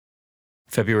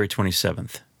February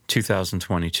 27th,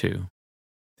 2022,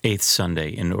 8th Sunday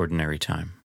in Ordinary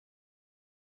Time.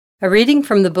 A reading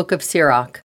from the book of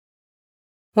Sirach.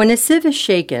 When a sieve is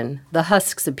shaken, the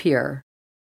husks appear.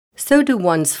 So do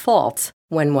one's faults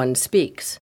when one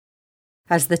speaks.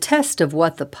 As the test of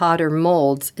what the potter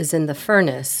molds is in the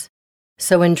furnace,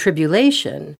 so in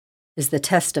tribulation is the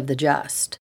test of the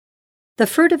just. The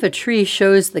fruit of a tree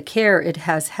shows the care it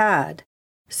has had.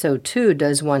 So too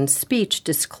does one's speech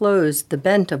disclose the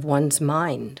bent of one's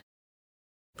mind.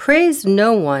 Praise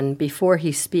no one before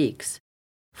he speaks,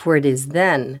 for it is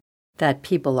then that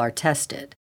people are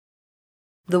tested.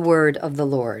 The word of the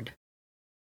Lord.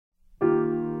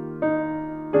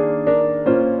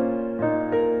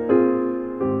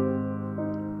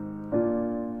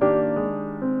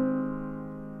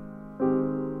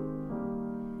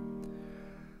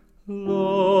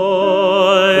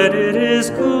 Lord, it is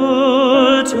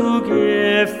good to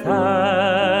give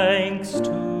thanks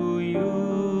to you.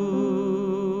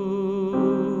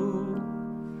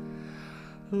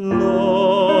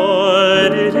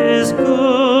 Lord, it is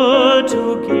good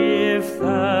to give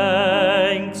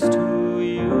thanks to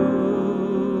you.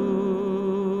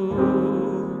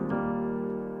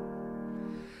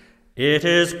 It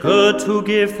is good to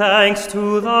give thanks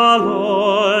to the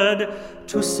Lord,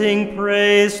 to sing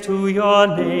praise to your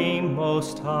name,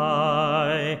 Most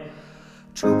High,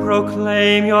 to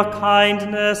proclaim your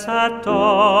kindness at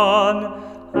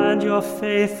dawn and your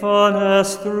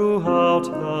faithfulness throughout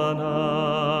the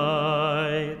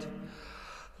night.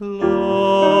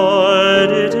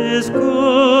 Lord, it is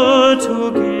good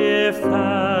to give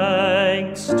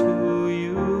thanks to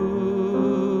you.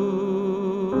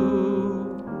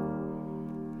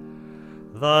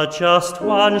 The just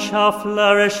one shall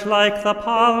flourish like the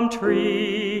palm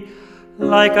tree,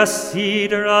 like a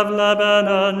cedar of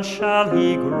Lebanon shall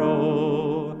he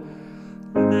grow.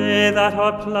 They that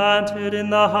are planted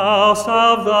in the house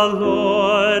of the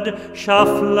Lord shall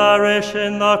flourish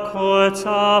in the courts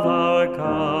of our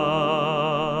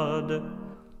God.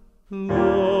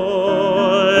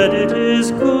 Lord, it is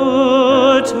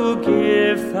good to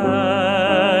give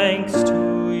thanks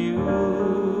to you.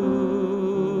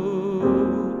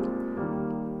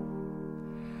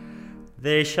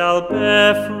 They shall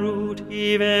bear fruit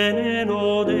even in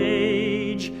old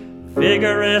age,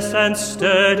 vigorous and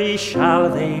sturdy shall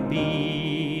they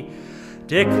be,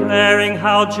 declaring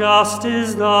how just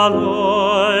is the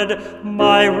Lord,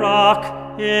 my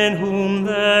rock, in whom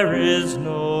there is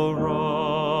no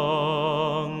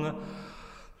wrong.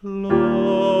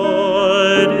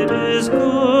 Lord, it is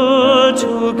good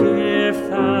to give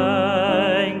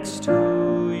thanks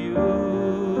to you.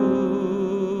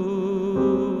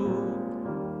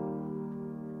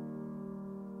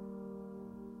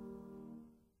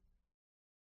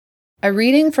 A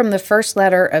reading from the first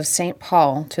letter of St.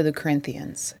 Paul to the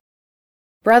Corinthians.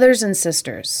 Brothers and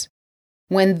sisters,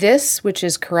 when this which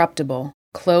is corruptible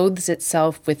clothes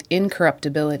itself with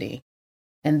incorruptibility,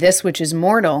 and this which is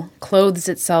mortal clothes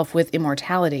itself with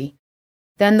immortality,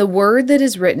 then the word that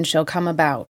is written shall come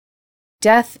about.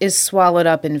 Death is swallowed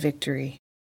up in victory.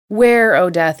 Where, O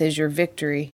death, is your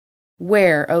victory?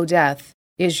 Where, O death,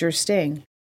 is your sting?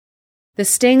 The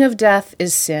sting of death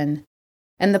is sin,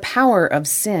 and the power of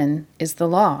sin is the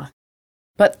law.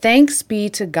 But thanks be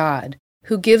to God,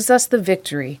 who gives us the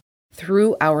victory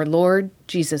through our Lord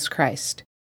Jesus Christ.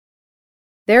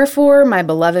 Therefore, my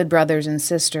beloved brothers and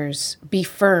sisters, be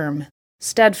firm,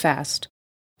 steadfast,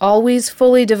 always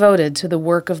fully devoted to the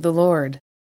work of the Lord,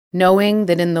 knowing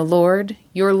that in the Lord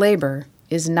your labor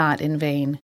is not in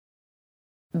vain.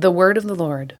 The word of the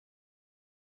Lord.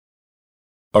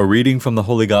 A reading from the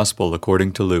Holy Gospel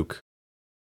according to Luke.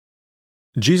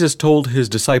 Jesus told his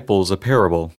disciples a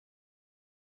parable.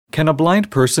 Can a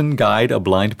blind person guide a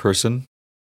blind person?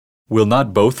 Will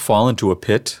not both fall into a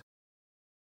pit?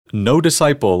 No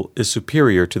disciple is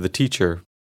superior to the teacher.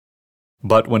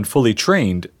 But when fully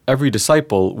trained, every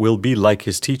disciple will be like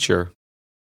his teacher.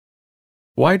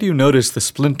 Why do you notice the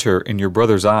splinter in your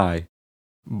brother's eye,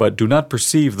 but do not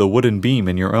perceive the wooden beam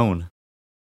in your own?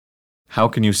 How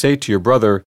can you say to your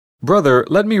brother, "Brother,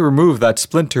 let me remove that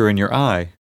splinter in your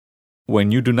eye,"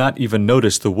 when you do not even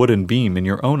notice the wooden beam in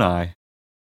your own eye?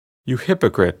 You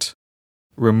hypocrite!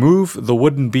 Remove the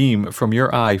wooden beam from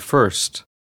your eye first.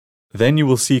 Then you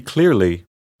will see clearly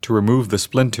to remove the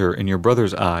splinter in your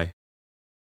brother's eye.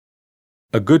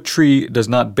 A good tree does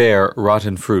not bear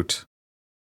rotten fruit,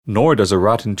 nor does a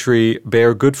rotten tree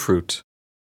bear good fruit.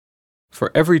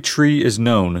 For every tree is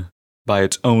known by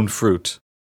its own fruit.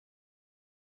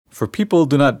 For people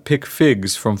do not pick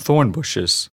figs from thorn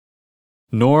bushes,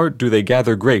 nor do they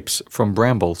gather grapes from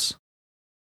brambles.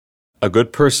 A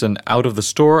good person out of the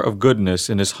store of goodness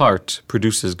in his heart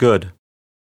produces good,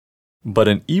 but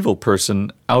an evil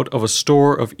person out of a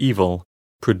store of evil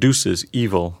produces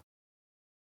evil.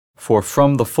 For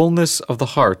from the fullness of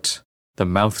the heart the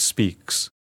mouth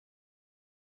speaks.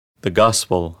 The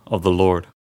Gospel of the Lord.